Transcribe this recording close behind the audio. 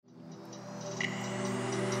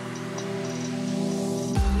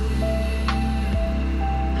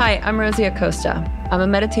Hi, I'm Rosie Acosta. I'm a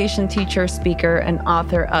meditation teacher, speaker, and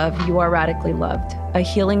author of You Are Radically Loved, A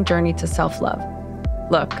Healing Journey to Self-Love.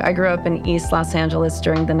 Look, I grew up in East Los Angeles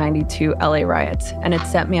during the '92 LA riots, and it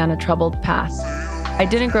set me on a troubled path. I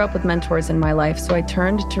didn't grow up with mentors in my life, so I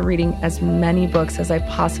turned to reading as many books as I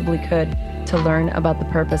possibly could to learn about the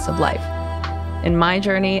purpose of life. In my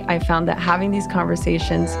journey, I found that having these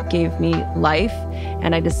conversations gave me life,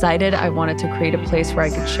 and I decided I wanted to create a place where I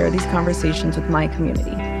could share these conversations with my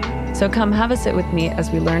community. So come have a sit with me as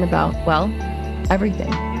we learn about, well,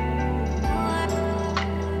 everything.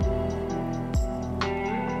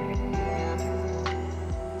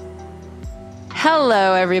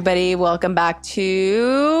 Hello, everybody. Welcome back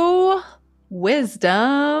to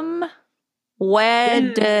Wisdom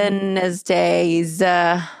Wednesdays.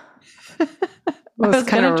 I was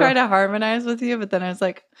going to try to harmonize with you, but then I was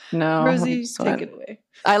like, no, Rosie, take it away.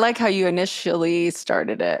 I like how you initially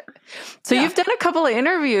started it. So You've done a couple of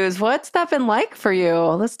interviews. What's that been like for you?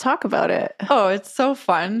 Let's talk about it. Oh, it's so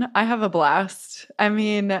fun. I have a blast. I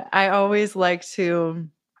mean, I always like to,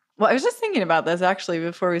 I was just thinking about this actually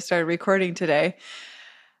before we started recording today.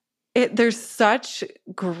 There's such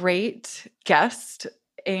great guests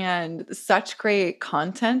and such great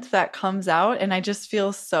content that comes out. And I just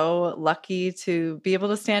feel so lucky to be able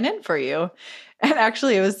to stand in for you. And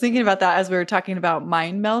actually, I was thinking about that as we were talking about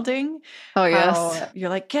mind melding. Oh, yes. You're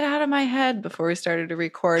like, get out of my head before we started to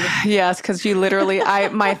record. Yes, because you literally,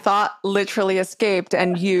 my thought literally escaped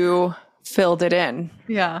and you filled it in.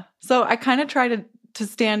 Yeah. So I kind of try to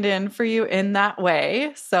stand in for you in that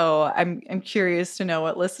way. So I'm curious to know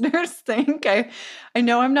what listeners think. I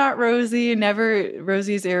know I'm not Rosie.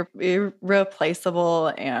 Rosie's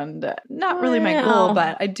irreplaceable and not really my goal,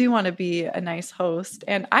 but I do want to be a nice host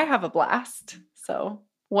and I have a blast. So.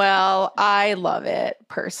 Well, I love it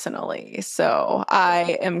personally. So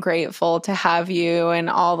I am grateful to have you and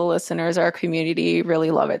all the listeners, our community really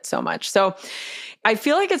love it so much. So I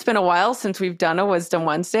feel like it's been a while since we've done a Wisdom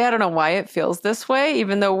Wednesday. I don't know why it feels this way,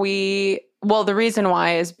 even though the reason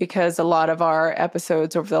why is because a lot of our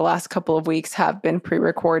episodes over the last couple of weeks have been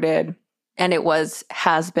pre-recorded and it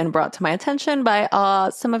has been brought to my attention by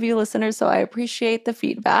some of you listeners. So I appreciate the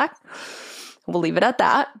feedback. We'll leave it at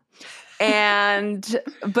that.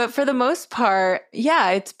 But for the most part,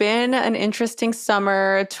 yeah, it's been an interesting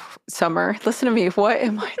summer. Listen to me. What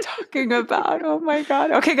am I talking about? Oh my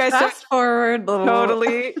God. Okay, guys. Fast forward.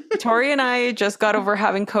 Totally. Tori and I just got over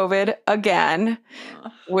having COVID again,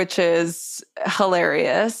 which is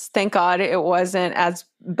hilarious. Thank God it wasn't as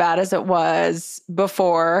bad as it was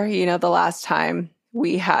before, the last time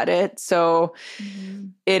we had it. So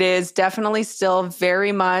It is definitely still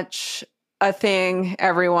very much a thing,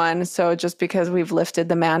 everyone. So just because we've lifted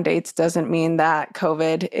the mandates doesn't mean that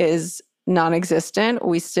COVID is non-existent.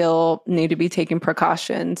 We still need to be taking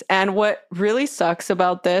precautions. And what really sucks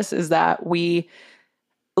about this is that we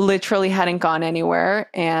literally hadn't gone anywhere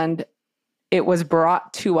and it was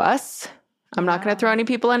brought to us. I'm not going to throw any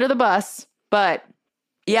people under the bus, but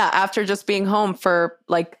yeah, after just being home for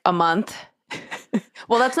like a month.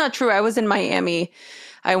 Well, that's not true. I was in Miami.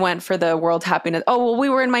 I went for the World Happiness. Oh, well, we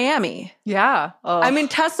were in Miami. Yeah. Oh. I mean,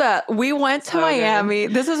 Tessa, we went to Miami.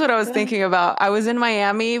 Good. This is what I was thinking about. I was in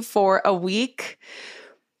Miami for a week.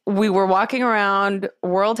 We were walking around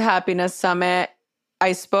World Happiness Summit.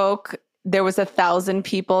 I spoke. There was 1,000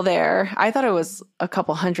 people there. I thought it was a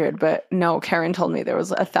couple hundred, but no, Karen told me there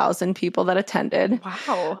was 1,000 people that attended.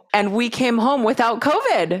 Wow. And we came home without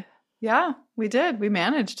COVID. Yeah, we did. We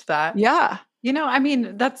managed that. Yeah. I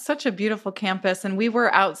mean, that's such a beautiful campus and we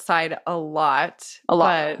were outside a lot.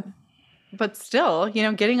 But still,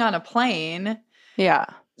 getting on a plane. Yeah.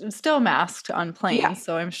 Still masked on planes. Yeah.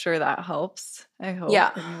 So I'm sure that helps. I hope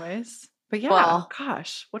anyways. But yeah,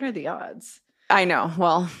 gosh, what are the odds? I know.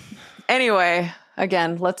 Well, anyway,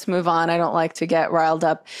 again, let's move on. I don't like to get riled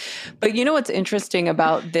up. But what's interesting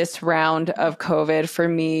about this round of COVID for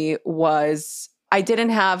me was I didn't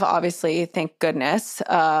have, obviously, thank goodness,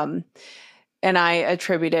 and I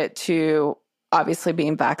attribute it to obviously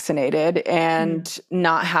being vaccinated and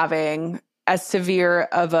not having as severe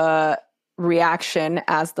of a reaction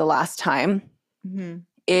as the last time. Mm-hmm.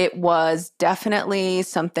 It was definitely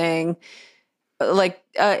something like,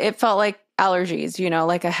 it felt like allergies,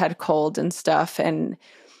 like a head cold and stuff. And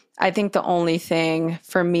I think the only thing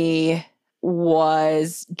for me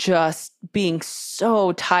was just being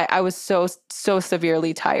so tired. I was so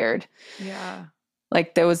severely tired. Yeah.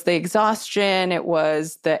 Like there was the exhaustion, it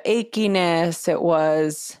was the achiness, it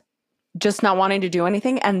was just not wanting to do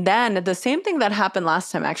anything. And then the same thing that happened last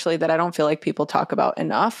time, actually, that I don't feel like people talk about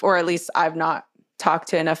enough, or at least I've not talked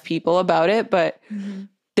to enough people about it. But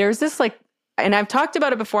there's this and I've talked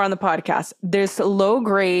about it before on the podcast, this low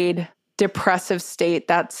grade depressive state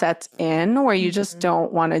that sets in where you just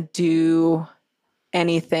don't want to do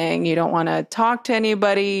anything. You don't want to talk to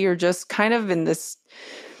anybody. You're just kind of in this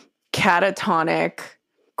catatonic,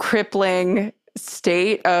 crippling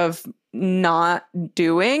state of not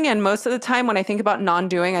doing. And most of the time when I think about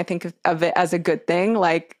non-doing, I think of it as a good thing.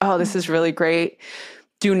 Like, oh, this is really great.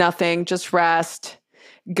 Do nothing, just rest.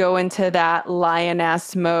 Go into that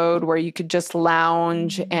lioness mode where you could just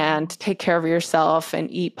lounge and take care of yourself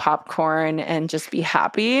and eat popcorn and just be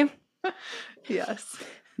happy. Yes.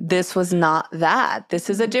 This was not that. This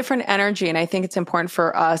is a different energy. And I think it's important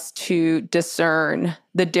for us to discern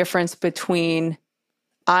the difference between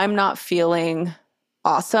I'm not feeling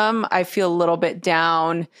awesome. I feel a little bit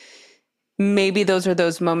down. Maybe those are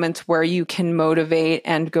those moments where you can motivate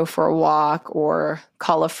and go for a walk or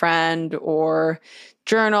call a friend or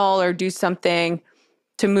journal or do something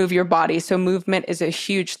to move your body. So movement is a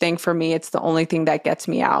huge thing for me. It's the only thing that gets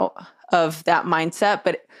me out of that mindset.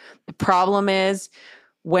 But the problem is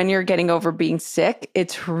when you're getting over being sick,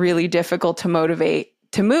 it's really difficult to motivate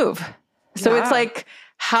to move. So it's like,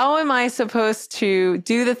 how am I supposed to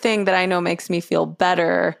do the thing that I know makes me feel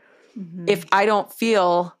better if I don't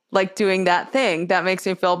feel like doing that thing that makes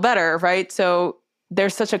me feel better, right? So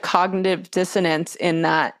there's such a cognitive dissonance in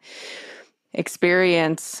that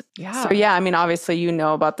experience. Yeah. So yeah, I mean, obviously you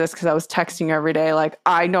know about this because I was texting you every day, like,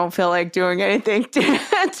 I don't feel like doing anything today.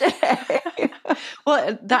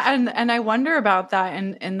 Well, that and I wonder about that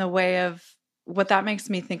in the way of what that makes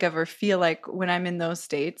me think of or feel like when I'm in those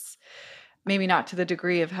states. Maybe not to the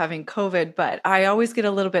degree of having COVID, but I always get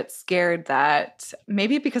a little bit scared that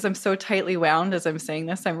maybe because I'm so tightly wound as I'm saying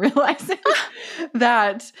this, I'm realizing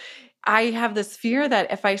that I have this fear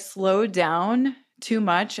that if I slow down too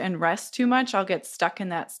much and rest too much, I'll get stuck in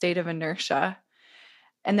that state of inertia.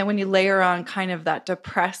 And then when you layer on kind of that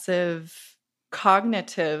depressive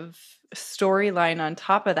cognitive storyline on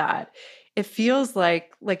top of that, it feels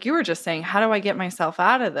like you were just saying, how do I get myself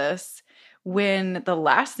out of this? When the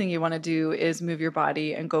last thing you want to do is move your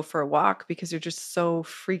body and go for a walk because you're just so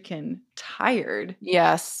freaking tired.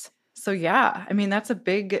 Yes. So yeah, I mean, that's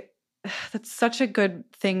such a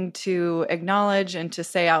good thing to acknowledge and to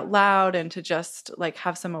say out loud and to just like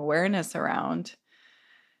have some awareness around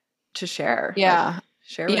to share. Yeah. Like,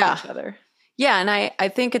 share with each other. Yeah. And I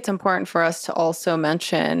think it's important for us to also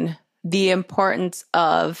mention the importance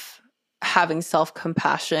of having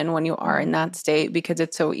self-compassion when you are in that state, because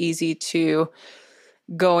it's so easy to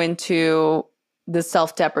go into the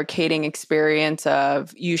self-deprecating experience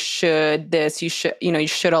of you should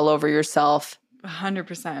all over yourself.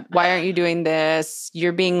 100%. Why aren't you doing this?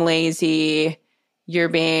 You're being lazy. You're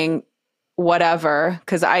being whatever.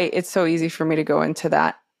 Because it's so easy for me to go into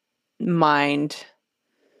that mind.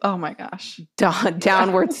 Oh my gosh.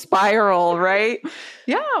 Downward spiral, right?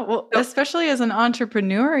 Yeah. Well, especially as an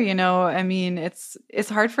entrepreneur, I mean, it's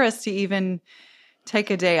hard for us to even take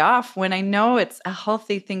a day off when I know it's a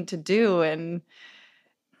healthy thing to do. And,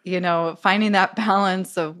 finding that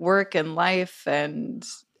balance of work and life and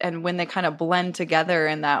when they kind of blend together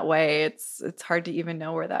in that way, it's hard to even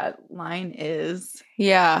know where that line is.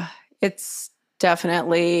 Yeah. It's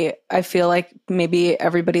definitely, I feel like maybe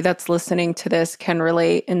everybody that's listening to this can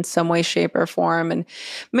relate in some way, shape, or form. And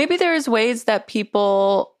maybe there's ways that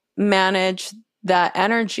people manage that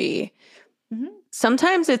energy. Mm-hmm.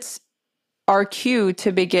 Sometimes it's our cue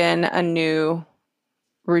to begin a new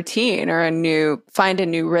routine or find a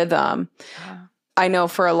new rhythm. Yeah. I know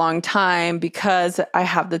for a long time, because I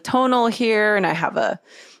have the tonal here and I have a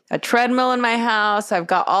treadmill in my house. I've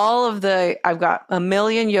got a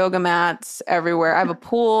million yoga mats everywhere. I have a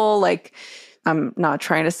pool. Like, I'm not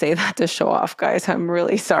trying to say that to show off, guys. I'm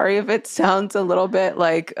really sorry if it sounds a little bit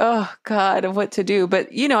like, oh God, of what to do. But,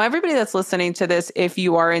 everybody that's listening to this, if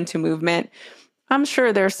you are into movement, I'm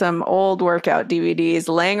sure there's some old workout DVDs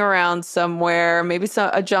laying around somewhere, maybe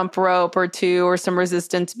a jump rope or two or some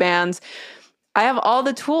resistance bands. I have all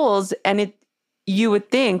the tools, and you would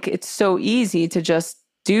think it's so easy to just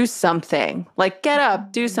do something, like get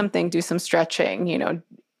up, do something, do some stretching.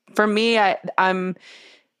 For me, I'm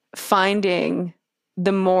finding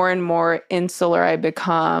the more and more insular I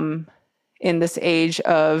become in this age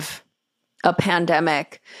of a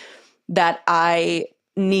pandemic that I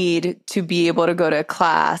need to be able to go to a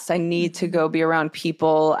class. I need to go be around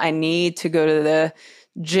people. I need to go to the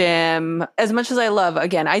gym. As much as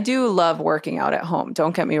I do love working out at home.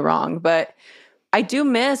 Don't get me wrong, but I do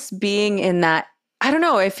miss being in that I don't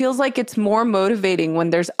know. It feels like it's more motivating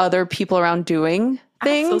when there's other people around doing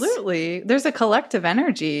things. Absolutely. There's a collective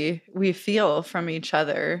energy we feel from each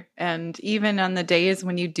other. And even on the days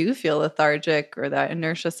when you do feel lethargic or that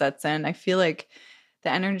inertia sets in, I feel like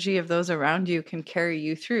the energy of those around you can carry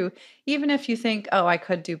you through. Even if you think, oh, I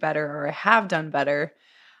could do better or I have done better.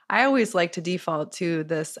 I always like to default to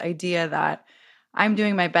this idea that I'm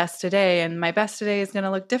doing my best today, and my best today is going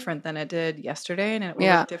to look different than it did yesterday, and it will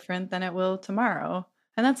look different than it will tomorrow.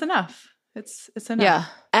 And that's enough. It's enough. Yeah.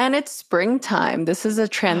 And it's springtime. This is a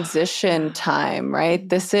transition time, right?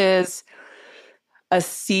 This is a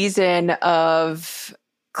season of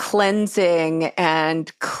cleansing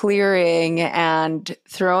and clearing and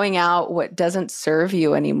throwing out what doesn't serve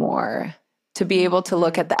you anymore, to be able to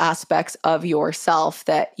look at the aspects of yourself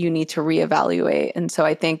that you need to reevaluate. And so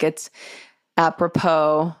I think it's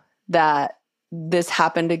apropos that this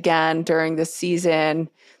happened again during the season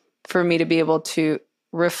for me to be able to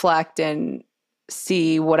reflect and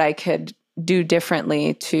see what I could do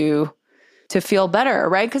differently to feel better,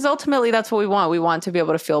 right? Because ultimately that's what we want. We want to be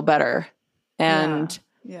able to feel better. And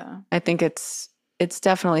I think it's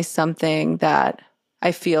definitely something that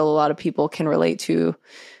I feel a lot of people can relate to,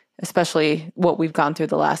 especially what we've gone through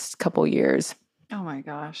the last couple years. Oh my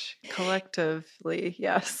gosh. Collectively,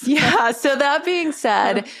 yes. Yeah. So that being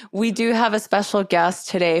said, we do have a special guest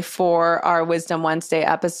today for our Wisdom Wednesday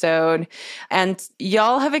episode. And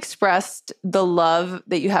y'all have expressed the love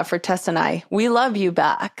that you have for Tess and I. We love you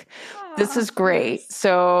back. This is great.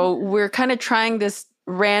 So we're kind of trying this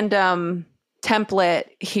random template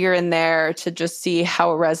here and there to just see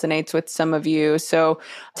how it resonates with some of you. So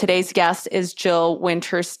today's guest is Jill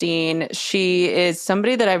Winterstein. She is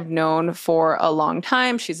somebody that I've known for a long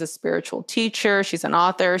time. She's a spiritual teacher. She's an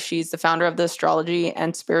author. She's the founder of the astrology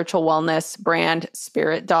and spiritual wellness brand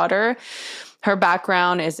Spirit Daughter. Her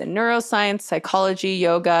background is in neuroscience, psychology,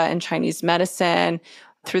 yoga, and Chinese medicine.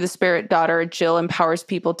 Through the Spirit Daughter, Jill empowers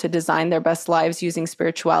people to design their best lives using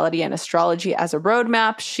spirituality and astrology as a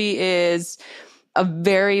roadmap. She is a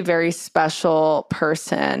very, very special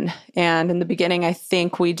person. And in the beginning, I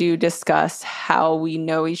think we do discuss how we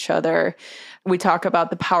know each other. We talk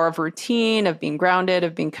about the power of routine, of being grounded,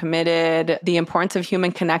 of being committed, the importance of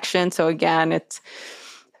human connection. So again, it's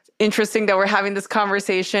interesting that we're having this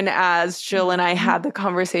conversation as Jill and I had the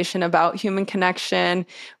conversation about human connection.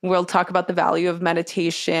 We'll talk about the value of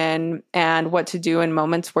meditation and what to do in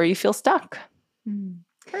moments where you feel stuck.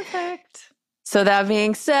 Perfect. So that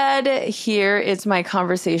being said, here is my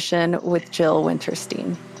conversation with Jill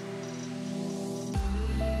Winterstein.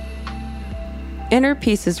 Inner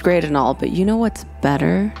peace is great and all, but you know what's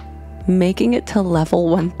better? Making it to level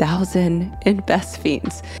 1000 in Best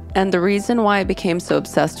Fiends. And the reason why I became so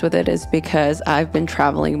obsessed with it is because I've been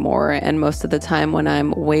traveling more, and most of the time when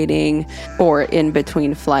I'm waiting or in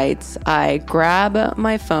between flights, I grab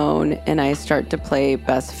my phone and I start to play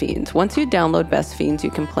Best Fiends. Once you download Best Fiends,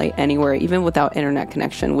 you can play anywhere, even without internet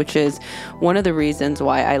connection, which is one of the reasons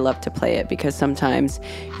why I love to play it, because sometimes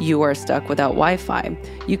you are stuck without Wi-Fi.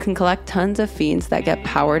 You can collect tons of fiends that get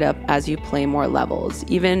powered up as you play more levels,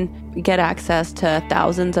 even get access to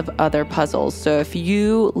thousands of other puzzles. So if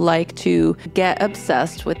you like to get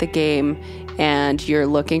obsessed with a game and you're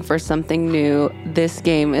looking for something new, this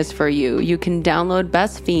game is for you. You can download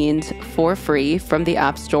Best Fiends for free from the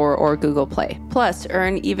App Store or Google Play. Plus,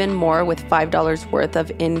 earn even more with $5 worth of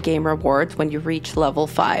in-game rewards when you reach level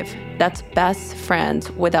 5. That's Best Friends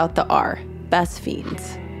without the R. Best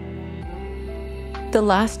Fiends. The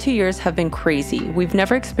last 2 years have been crazy. We've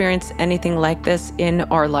never experienced anything like this in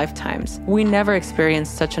our lifetimes. We never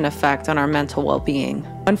experienced such an effect on our mental well-being.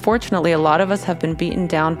 Unfortunately, a lot of us have been beaten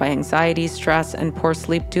down by anxiety, stress, and poor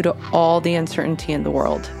sleep due to all the uncertainty in the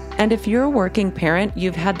world. And if you're a working parent,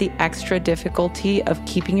 you've had the extra difficulty of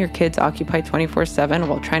keeping your kids occupied 24/7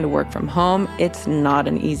 while trying to work from home. It's not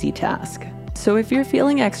an easy task. So if you're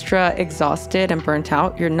feeling extra exhausted and burnt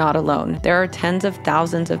out, you're not alone. There are tens of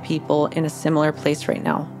thousands of people in a similar place right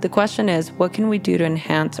now. The question is, what can we do to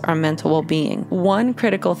enhance our mental well-being? One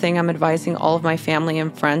critical thing I'm advising all of my family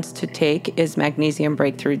and friends to take is Magnesium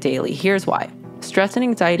Breakthrough Daily. Here's why. Stress and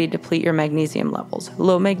anxiety deplete your magnesium levels.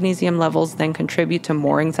 Low magnesium levels then contribute to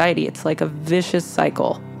more anxiety. It's like a vicious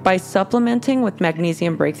cycle. By supplementing with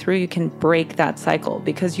Magnesium Breakthrough, you can break that cycle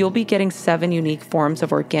because you'll be getting 7 unique forms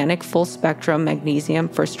of organic full-spectrum magnesium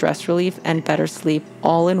for stress relief and better sleep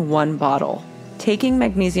all in one bottle. Taking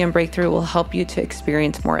Magnesium Breakthrough will help you to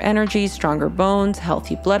experience more energy, stronger bones,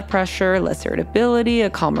 healthy blood pressure, less irritability, a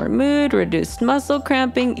calmer mood, reduced muscle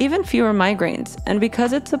cramping, even fewer migraines. And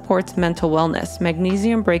because it supports mental wellness,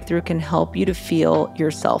 Magnesium Breakthrough can help you to feel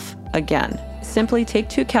yourself again. Simply take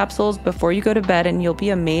 2 capsules before you go to bed and you'll be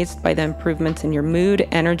amazed by the improvements in your mood,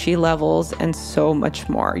 energy levels, and so much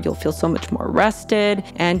more. You'll feel so much more rested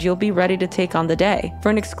and you'll be ready to take on the day. For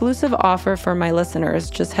an exclusive offer for my listeners,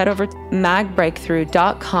 just head over to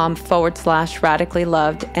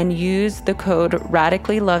magbreakthrough.com/radicallyloved and use the code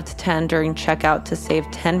radicallyloved10 during checkout to save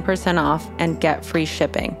 10% off and get free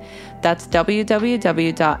shipping. That's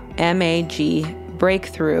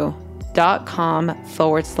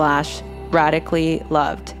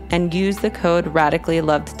www.magbreakthrough.com/radicallyloved and use the code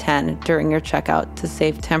radicallyloved10 during your checkout to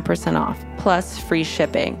save 10% off plus free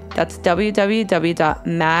shipping. That's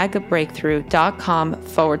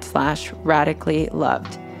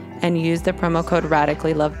www.magbreakthrough.com/radicallyloved and use the promo code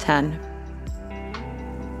radicallyloved10.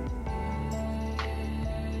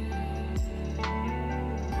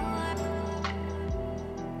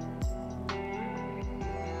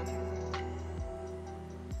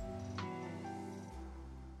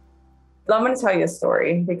 I'm going to tell you a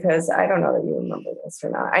story because I don't know that you remember this or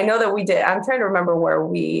not. I know that we did. I'm trying to remember where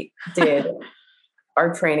we did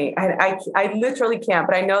our training. I literally can't,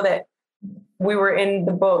 but I know that we were in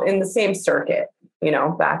the same circuit,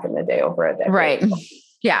 back in the day over a decade. Right.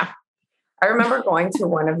 Yeah. I remember going to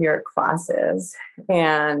one of your classes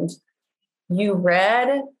and you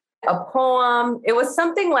read a poem. It was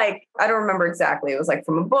something like, I don't remember exactly. It was like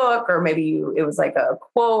from a book or maybe it was like a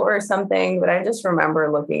quote or something, but I just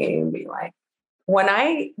remember looking at you and being like, when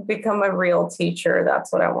I become a real teacher,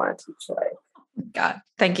 that's what I want to teach like. God,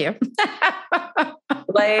 thank you.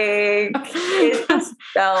 Like it just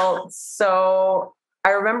felt so, I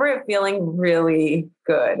remember it feeling really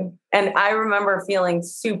good. And I remember feeling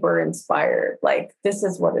super inspired. Like, this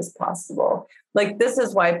is what is possible. Like, this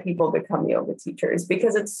is why people become yoga teachers,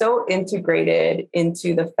 because it's so integrated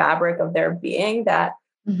into the fabric of their being that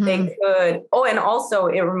they could. Oh, and also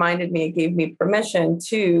it reminded me, it gave me permission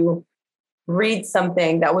to read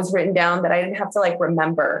something that was written down that I didn't have to like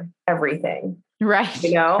remember everything. Right.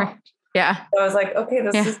 Right. Yeah. So I was like, okay,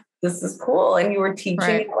 this is cool. And you were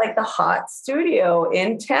teaching at like the hot studio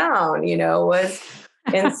in town, was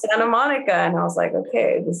in Santa Monica. And I was like,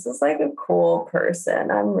 okay, this is like a cool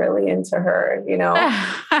person. I'm really into her, and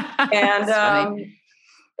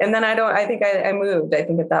then I think I moved. I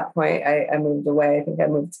think at that point I moved away. I think I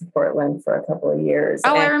moved to Portland for a couple of years.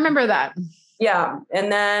 Oh, I remember that. Yeah.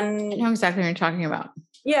 And then I know exactly what you're talking about.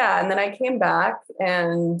 Yeah. And then I came back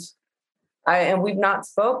and we've not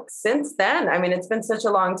spoke since then. I mean, it's been such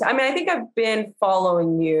a long time. I mean, I think I've been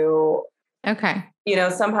following you. Okay.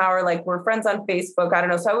 Somehow, or like we're friends on Facebook. I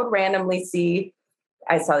don't know. So I would randomly see,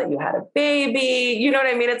 I saw that you had a baby. You know what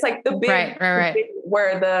I mean? It's like the big, right.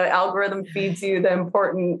 Where the algorithm feeds you the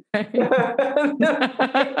important. You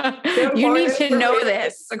need to know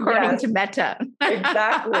this according to Meta.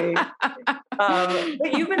 Exactly.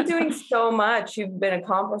 But you've been doing so much. You've been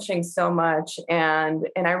accomplishing so much. And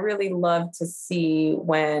I really love to see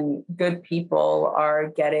when good people are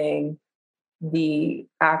getting the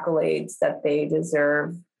accolades that they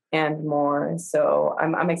deserve and more. So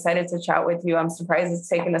I'm excited to chat with you. I'm surprised it's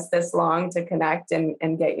taken us this long to connect and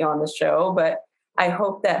get you on the show. But I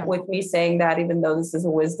hope that with me saying that, even though this is a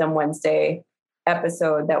Wisdom Wednesday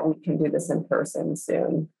episode, that we can do this in person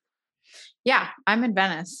soon. Yeah, I'm in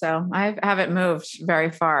Venice, so I haven't moved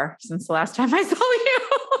very far since the last time I saw you.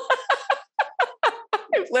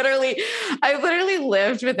 I've literally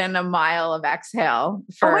lived within a mile of Exhale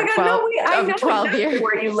for 12 years.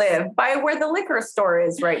 Where you live, by where the liquor store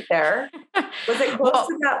is right there. Was it close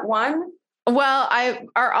to that one? Well,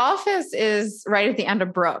 our office is right at the end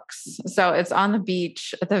of Brooks. So it's on the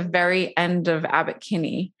beach at the very end of Abbot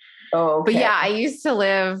Kinney. Oh, okay. But yeah, I used to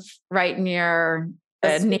live right near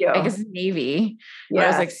I guess Navy. Yeah. It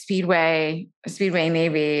was like Speedway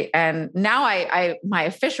Navy. And now my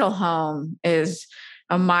official home is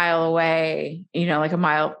a mile away,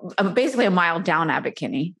 basically a mile down Abbot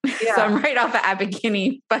Kinney. Yeah. So I'm right off of Abbot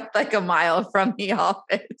Kinney, but like a mile from the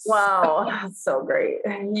office. Wow. That's so great.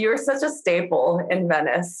 You're such a staple in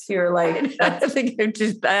Venice. You're like, I think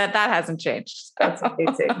that hasn't changed. That's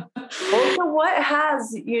amazing. Well, so what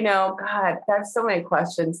has, God, I have so many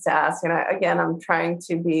questions to ask. And I'm trying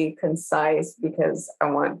to be concise because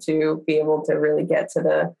I want to be able to really get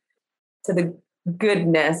to the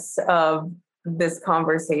goodness of this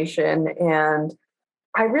conversation. And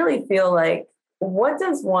I really feel like, what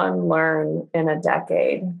does one learn in a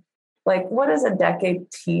decade? Like, what does a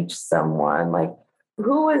decade teach someone? Like,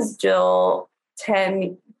 who was Jill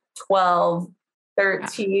 10, 12,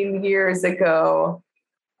 13 years ago?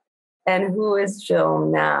 And who is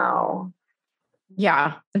Jill now?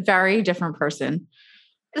 Yeah, a very different person.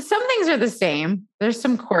 Some things are the same. There's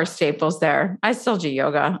some core staples there. I still do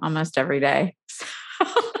yoga almost every day.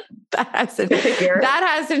 That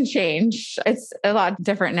hasn't changed. It's a lot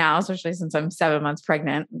different now, especially since I'm 7 months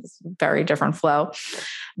pregnant. It's a very different flow.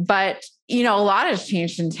 But, a lot has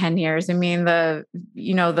changed in 10 years. I mean, on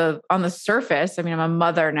the surface, I mean, I'm a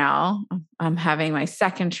mother now. I'm having my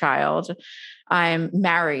second child. I'm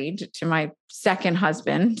married to my second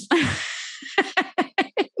husband.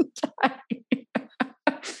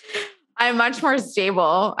 I'm much more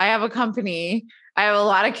stable. I have a company. I have a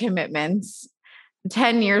lot of commitments.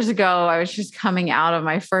 10 years ago, I was just coming out of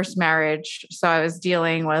my first marriage. So I was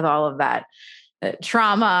dealing with all of that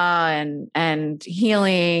trauma and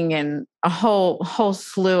healing and a whole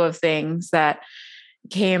slew of things that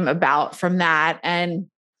came about from that. And,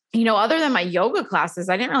 other than my yoga classes,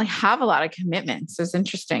 I didn't really have a lot of commitments. It's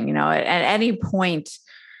interesting, at any point,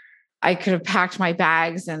 I could have packed my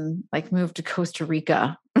bags and moved to Costa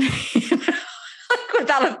Rica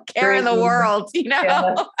without a care in the world,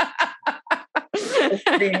 Yeah.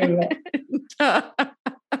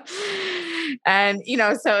 And,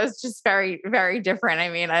 so it's just very, very different. I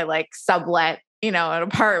mean, I sublet, an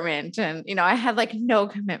apartment and, I had no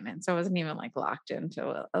commitments. I wasn't even locked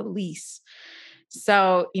into a lease.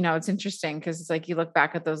 So, it's interesting because it's you look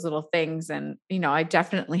back at those little things and, I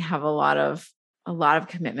definitely have a lot of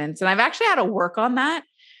commitments and I've actually had to work on that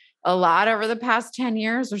a lot over the past 10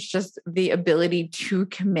 years. Was just the ability to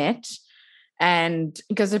commit. And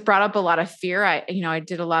because it brought up a lot of fear, I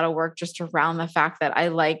did a lot of work just around the fact that I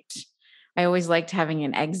always liked having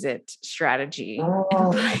an exit strategy.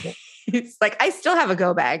 Oh. It's I still have a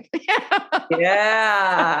go bag.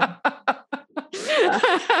 Yeah.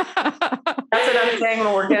 That's what I'm saying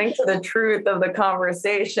when we're getting to the truth of the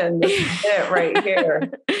conversation. This is it right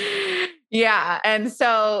here. Yeah. And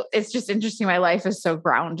so it's just interesting. My life is so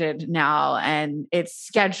grounded now and it's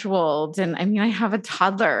scheduled. And I mean, I have a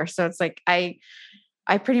toddler. So it's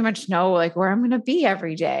I pretty much know where I'm going to be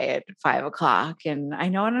every day at 5:00 and I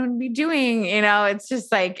know what I'm going to be doing. It's just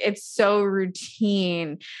it's so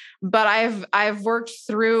routine, but I've worked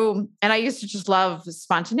through, and I used to just love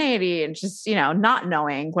spontaneity and just, not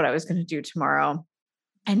knowing what I was going to do tomorrow.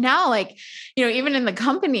 And now, even in the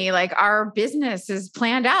company, our business is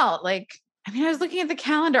planned out. I was looking at the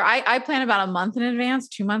calendar. I plan about a month in advance,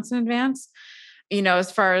 2 months in advance,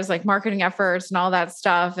 as far as marketing efforts and all that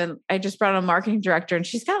stuff. And I just brought on a marketing director and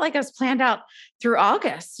she's got us planned out through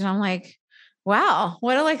August. And I'm like, wow,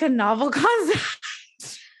 what a novel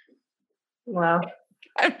concept. Wow.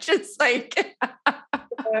 I'm just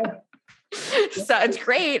so it's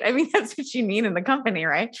great. I mean, that's what you need in the company,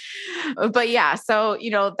 right? But yeah, so,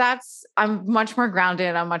 I'm much more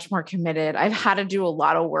grounded. I'm much more committed. I've had to do a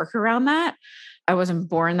lot of work around that. I wasn't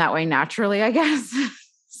born that way naturally, I guess.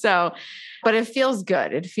 So, but it feels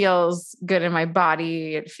good. It feels good in my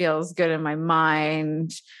body. It feels good in my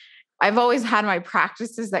mind. I've always had my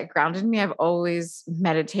practices that grounded me. I've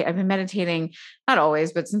been meditating, not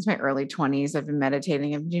always, but since my early 20s, I've been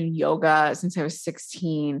meditating. I've been doing yoga since I was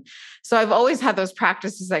 16. So I've always had those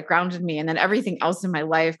practices that grounded me. And then everything else in my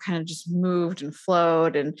life kind of just moved and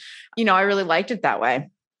flowed. And, I really liked it that way.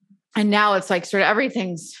 And now it's sort of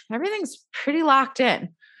everything's pretty locked in.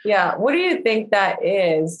 Yeah. What do you think that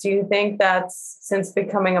is? Do you think that's since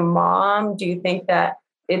becoming a mom? Do you think that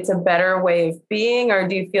it's a better way of being, or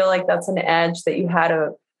do you feel like that's an edge that you had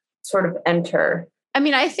to sort of enter? I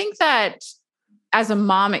mean, I think that as a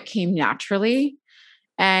mom, it came naturally.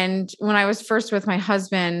 And when I was first with my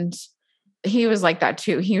husband, he was like that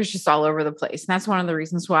too. He was just all over the place. And that's one of the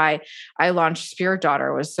reasons why I launched Spirit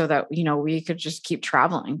Daughter, was so that, we could just keep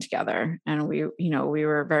traveling together. And we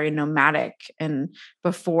were very nomadic, and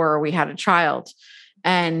before we had a child.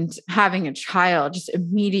 And having a child just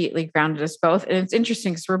immediately grounded us both. And it's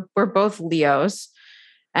interesting because we're both Leos,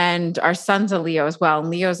 and our son's a Leo as well. And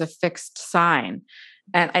Leo's a fixed sign.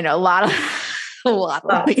 And I know lots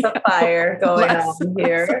of fire going on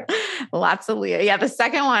here. Lots of Leo. Yeah, the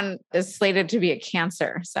second one is slated to be a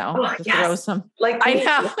Cancer. So throw some. I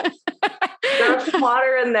know. Throw some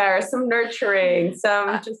water in there, some nurturing,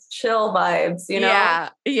 some just chill vibes, Yeah.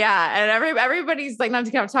 And everybody's not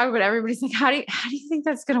to talk, but everybody's how do you think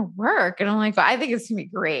that's gonna work? And I'm I think it's gonna be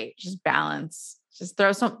great. Just balance. Just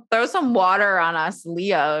throw some water on us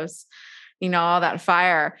Leos, all that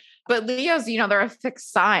fire. But Leos, they're a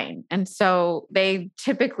fixed sign. And so they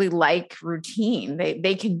typically like routine.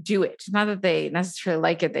 They can do it. Not that they necessarily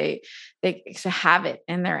like it. They have it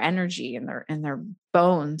in their energy and their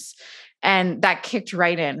bones. And that kicked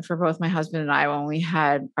right in for both my husband and I when we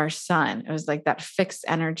had our son. It was that fixed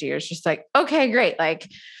energy. It was just okay, great.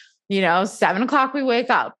 7 o'clock we wake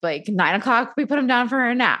up, like 9 o'clock we put him down for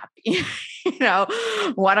a nap.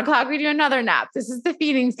 1 o'clock we do another nap. This is the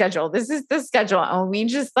feeding schedule. This is the schedule. And we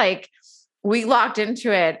just we locked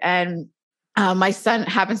into it. And my son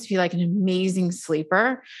happens to be like an amazing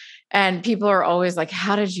sleeper. And people are always like,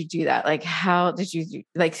 how did you do that? Like, how did you do?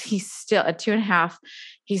 Like, he's still at 2.5.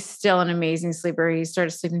 He's still an amazing sleeper. He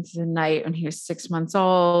started sleeping through the night when he was 6 months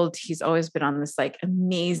old. He's always been on this like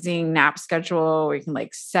amazing nap schedule where we can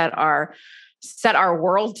like set our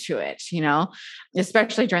world to it,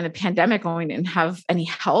 especially during the pandemic when we didn't have any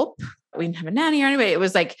help. We didn't have a nanny or anybody. It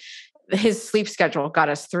was like his sleep schedule got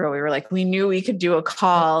us through. We were like, we knew we could do a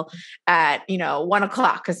call at, 1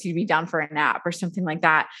 o'clock because he'd be down for a nap or something like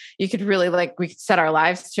that. You could really we could set our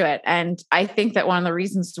lives to it. And I think that one of the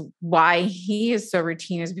reasons why he is so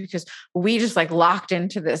routine is because we just locked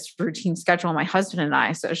into this routine schedule, my husband and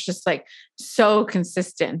I. So it's just so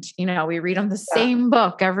consistent. We read him the same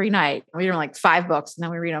book every night. We read him 5 books and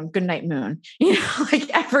then we read him Goodnight Moon,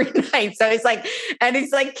 every night. So it's and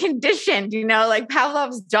he's conditioned, like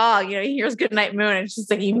Pavlov's dog, he hears Goodnight Moon and it's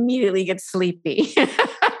just he immediately gets sleepy.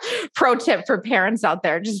 Pro tip for parents out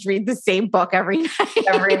there, just read the same book every night.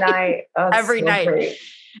 Every night. Oh, every so night. Great.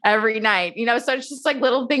 Every night, so it's just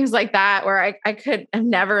little things like that where I could have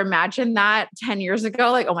never imagined that 10 years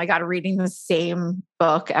ago. Oh my God, reading the same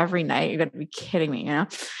book every night. You're going to be kidding me,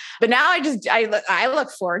 But now I look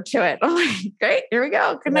forward to it. I'm like, great, here we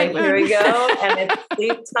go. Good night. Here we go. And it's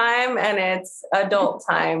sleep time and it's adult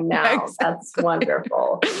time now. Exactly. That's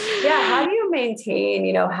wonderful. Yeah. How do you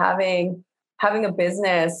maintain, having a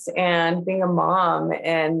business and being a mom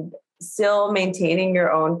and still maintaining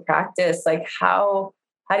your own practice?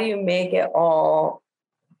 How do you make it all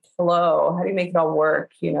flow? How do you make it all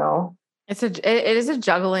work? It is a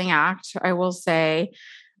juggling act, I will say.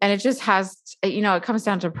 And it just has, it comes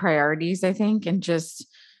down to priorities, I think, and just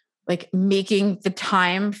making the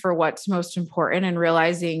time for what's most important and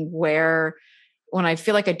realizing when I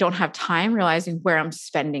feel like I don't have time, realizing where I'm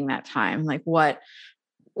spending that time.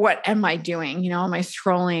 What am I doing? Am I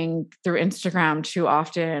scrolling through Instagram too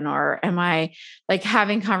often? Or am I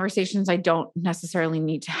having conversations I don't necessarily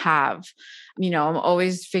need to have? I'm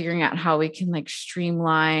always figuring out how we can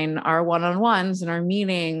streamline our one-on-ones and our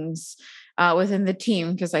meetings within the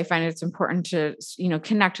team. Cause I find it's important to,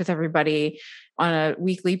 connect with everybody on a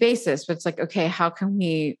weekly basis, but it's okay, how can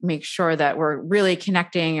we make sure that we're really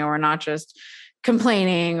connecting and we're not just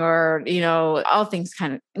complaining or,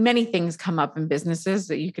 many things come up in businesses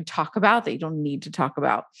that you could talk about that you don't need to talk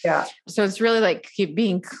about. Yeah. So it's really keep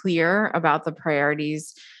being clear about the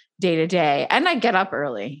priorities day to day. And I get up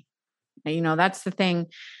early. That's the thing.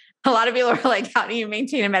 A lot of people are like, how do you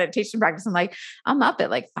maintain a meditation practice? I'm I'm up at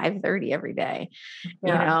 5:30 every day,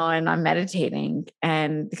 and I'm meditating.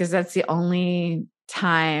 And because that's the only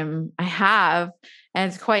time I have.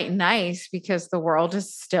 And it's quite nice because the world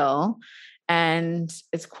is still and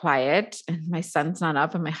it's quiet and my son's not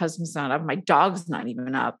up and my husband's not up. My dog's not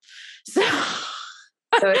even up. So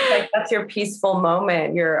it's that's your peaceful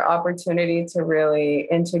moment, your opportunity to really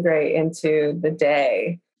integrate into the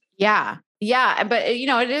day. Yeah. Yeah. But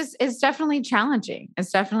it's definitely challenging.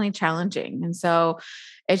 It's definitely challenging. And so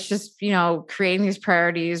it's just, creating these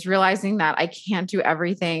priorities, realizing that I can't do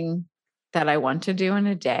everything that I want to do in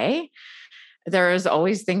a day. There is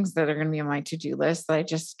always things that are going to be on my to-do list that I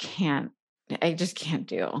just can't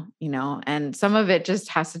do, and some of it just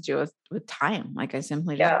has to do with time. I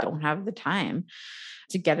simply just don't have the time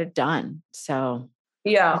to get it done. So,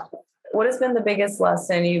 yeah. What has been the biggest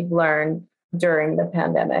lesson you've learned during the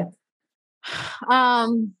pandemic?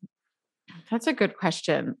 That's a good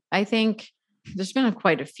question. I think there's been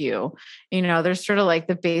quite a few, there's sort of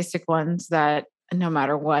the basic ones that no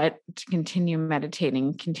matter what, to continue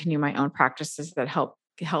meditating, continue my own practices that help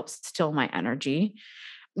still my energy.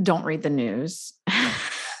 Don't read the news.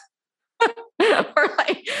 Or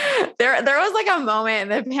there was a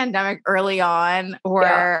moment in the pandemic early on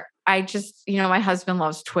where I just, my husband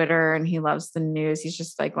loves Twitter and he loves the news. He's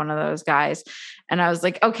just one of those guys. And I was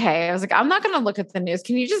okay. I was I'm not going to look at the news.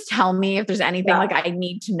 Can you just tell me if there's anything I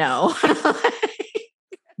need to know?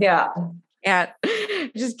 Yeah. And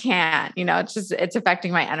just can't, it's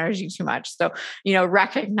affecting my energy too much. So,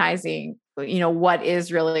 recognizing, what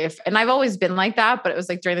is really, and I've always been like that, but it was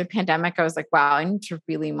during the pandemic, I was wow, I need to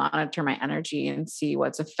really monitor my energy and see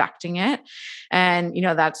what's affecting it. And,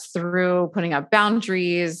 that's through putting up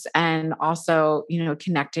boundaries and also,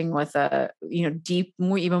 connecting with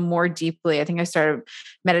even more deeply. I think I started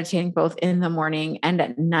meditating both in the morning and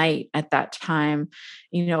at night at that time,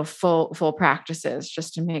 full practices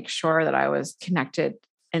just to make sure that I was connected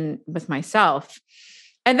and with myself.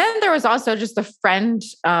 And then there was also just the friend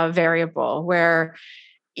variable where,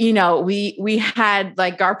 you know, we had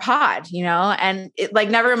like our pod, you know, and it, like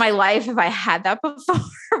never in my life have I had that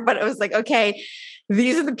before, but it was like, okay,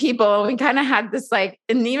 these are the people. We kind of had this like,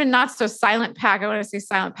 and even not so silent pack. I want to say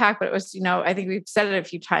silent pack, but it was, you know, I think we've said it a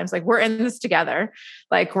few times, like we're in this together.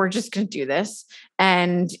 Like, we're just going to do this.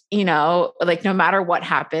 And, you know, like no matter what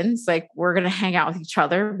happens, like we're going to hang out with each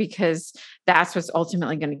other because that's what's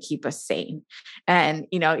ultimately going to keep us sane. And,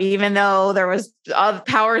 you know, even though there was all the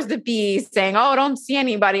powers that be saying, oh, don't see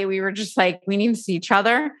anybody, we were just like, we need to see each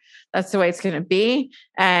other. That's the way it's going to be.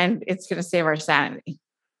 And it's going to save our sanity.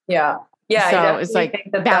 Yeah. Yeah. So it's like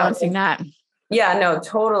balancing that. Yeah, no,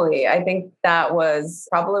 totally. I think that was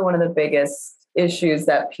probably one of the biggest issues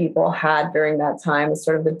that people had during that time, is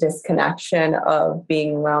sort of the disconnection of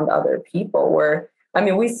being around other people, where, I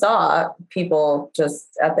mean, we saw people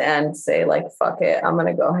just at the end say like, fuck it, I'm going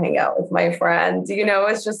to go hang out with my friends. You know,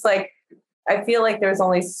 it's just like, I feel like there's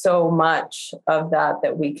only so much of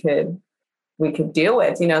that we could deal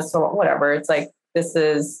with, you know, so whatever. It's like,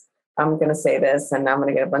 I'm going to say this and I'm going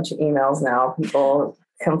to get a bunch of emails now, people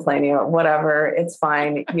complaining about whatever. It's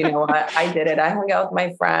fine. You know what? I did it. I hung out with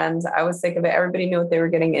my friends. I was sick of it. Everybody knew what they were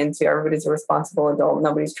getting into. Everybody's a responsible adult.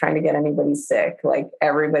 Nobody's trying to get anybody sick. Like,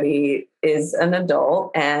 everybody is an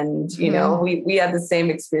adult. And, you know, we had the same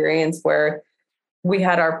experience where we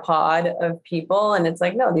had our pod of people, and it's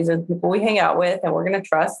like, no, these are the people we hang out with, and we're going to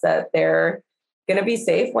trust that they're going to be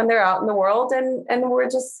safe when they're out in the world. And we're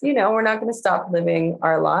just, you know, we're not going to stop living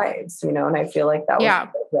our lives, you know, and I feel like that was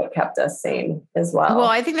what kept us sane as well. Well,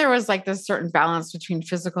 I think there was like this certain balance between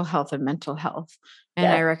physical health and mental health. And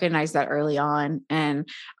I recognized that early on. And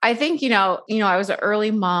I think, you know, I was an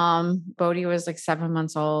early mom. Bodhi was like 7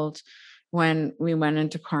 months old when we went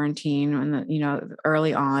into quarantine, and, you know,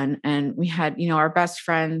 early on. And we had, you know, our best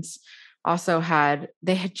friends also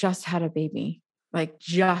they had just had a baby, like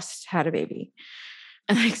just had a baby,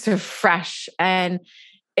 and like so fresh. And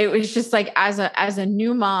it was just like, as a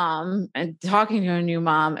new mom and talking to a new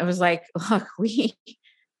mom, it was like, look, we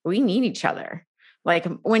need each other. Like,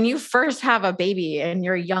 when you first have a baby and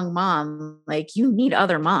you're a young mom, like, you need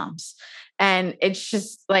other moms. And it's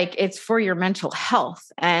just like, it's for your mental health.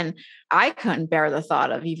 And I couldn't bear the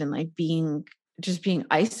thought of even like being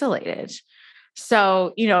isolated.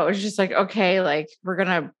 So, you know, it was just like, okay, like, we're going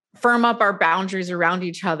to firm up our boundaries around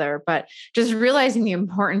each other, but just realizing the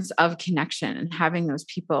importance of connection and having those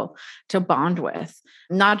people to bond with,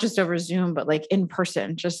 not just over Zoom, but like in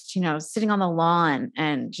person, just, you know, sitting on the lawn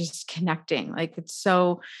and just connecting. Like, it's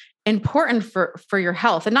so important for your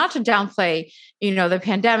health, and not to downplay, you know, the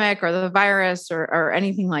pandemic or the virus or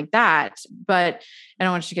anything like that. But I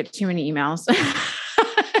don't want you to get too many emails.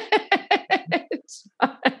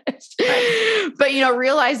 But, you know,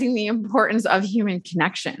 realizing the importance of human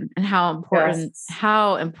connection and how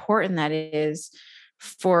important that is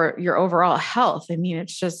for your overall health. I mean,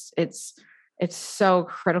 it's so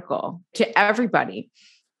critical to everybody.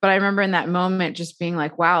 But I remember in that moment just being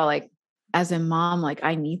like, wow, like, as a mom, like,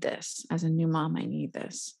 I need this. As a new mom, I need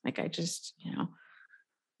this. Like, I just, you know,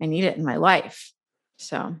 I need it in my life.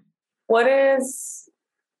 So what is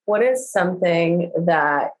something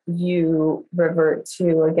that you revert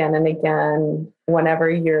to again and again whenever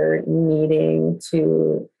you're needing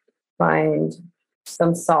to find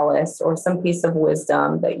some solace or some piece of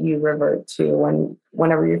wisdom that you revert to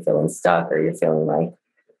whenever you're feeling stuck or you're feeling like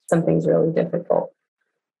something's really difficult?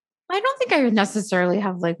 I don't think I would necessarily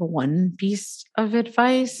have like one piece of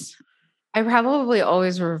advice. I probably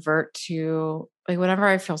always revert to, like, whenever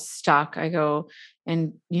I feel stuck, I go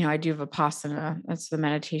and, you know, I do Vipassana. That's the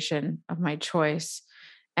meditation of my choice.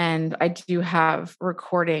 And I do have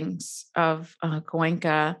recordings of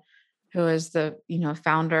Goenka, who is the, you know,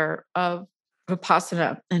 founder of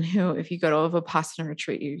Vipassana, and who, if you go to a Vipassana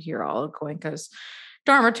retreat, you hear all of Goenka's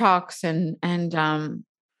Dharma talks and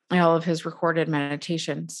all of his recorded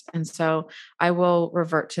meditations. And so I will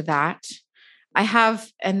revert to that.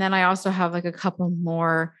 And then I also have like a couple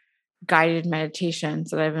more guided meditations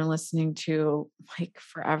that I've been listening to like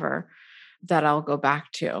forever that I'll go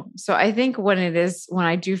back to. So I think when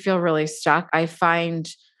I do feel really stuck, I find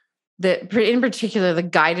that in particular, the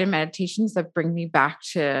guided meditations that bring me back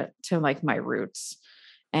to like my roots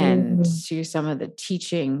and to some of the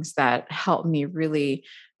teachings that help me really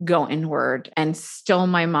go inward and still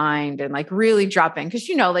my mind and like really drop in. Cause,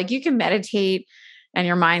 you know, like, you can meditate and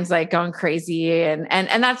your mind's like going crazy.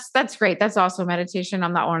 And that's great. That's also meditation.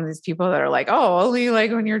 I'm not one of these people that are like, oh, only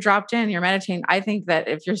like when you're dropped in, you're meditating. I think that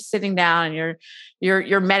if you're sitting down and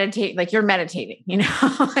you're meditating, like you're meditating,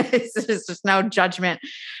 it's just no judgment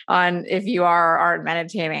on if you are or aren't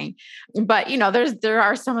meditating. But, there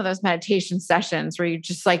are some of those meditation sessions where you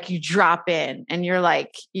just like, you drop in and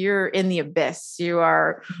you're in the abyss. You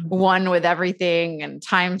are one with everything, and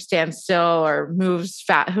time stands still or moves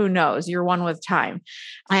fast. Who knows? You're one with time.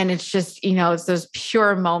 And it's just, it's those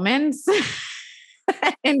pure moments.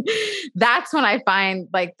 And that's when I find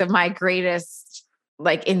like my greatest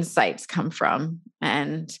like insights come from.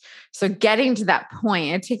 And so getting to that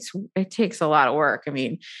point, it takes a lot of work. I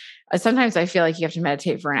mean, sometimes I feel like you have to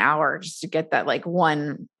meditate for an hour just to get that like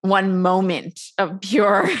one moment of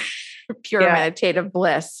pure meditative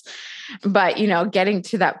bliss. But, getting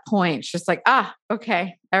to that point, it's just like,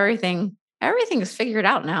 okay, everything is figured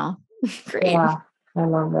out now. Great. Yeah, I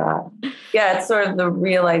love that. Yeah. It's sort of the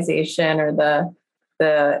realization or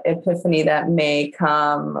the epiphany that may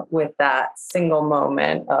come with that single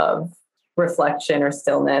moment of reflection or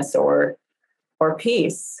stillness or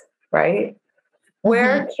peace, right?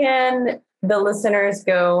 Where can the listeners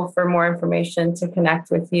go for more information to connect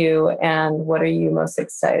with you? And what are you most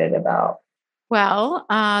excited about? Well,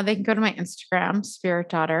 they can go to my Instagram, Spirit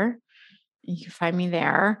Daughter. You can find me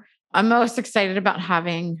there. I'm most excited about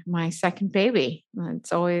having my second baby.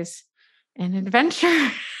 It's always an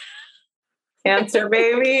adventure. Cancer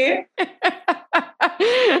baby.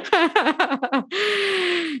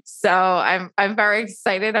 So I'm very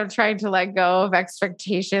excited. I'm trying to let go of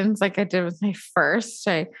expectations like I did with my first.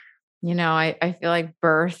 I feel like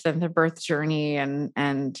birth and the birth journey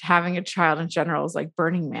and having a child in general is like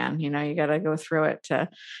Burning Man. You got to go through it to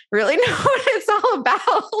really know what it's all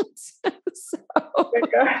about.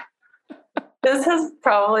 This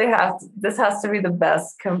has to be the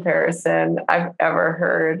best comparison I've ever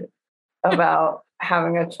heard about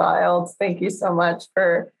having a child. Thank you so much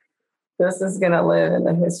this is going to live in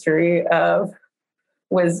the history of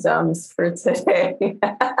wisdoms for today. You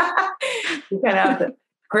kind of have to.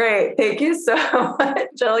 Great. Thank you so much,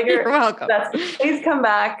 Jill. You're welcome. Please come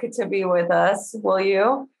back to be with us. Will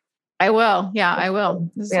you? I will. Yeah, I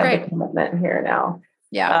will. This is great. Have a commitment here now.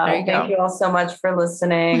 Yeah, there you go. Thank you all so much for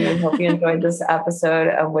listening. We hope you enjoyed this episode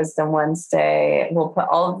of Wisdom Wednesday. We'll put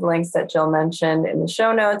all of the links that Jill mentioned in the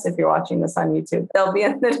show notes. If you're watching this on YouTube, they'll be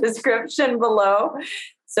in the description below.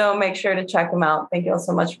 So make sure to check them out. Thank you all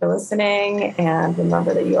so much for listening. And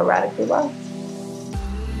remember that you are radically loved.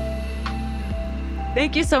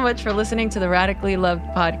 Thank you so much for listening to the Radically Loved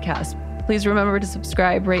podcast. Please remember to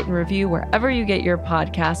subscribe, rate, and review wherever you get your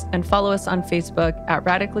podcasts, and follow us on Facebook at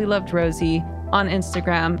Radically Loved Rosie, on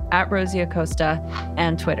Instagram at Rosie Acosta,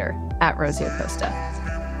 and Twitter at Rosie Acosta.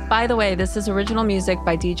 By the way, this is original music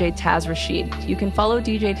by DJ Taz Rashid. You can follow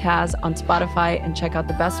DJ Taz on Spotify and check out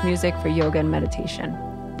the best music for yoga and meditation.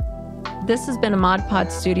 This has been a Mod Pod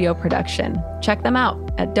Studio production. Check them out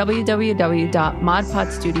at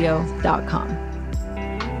www.modpodstudio.com.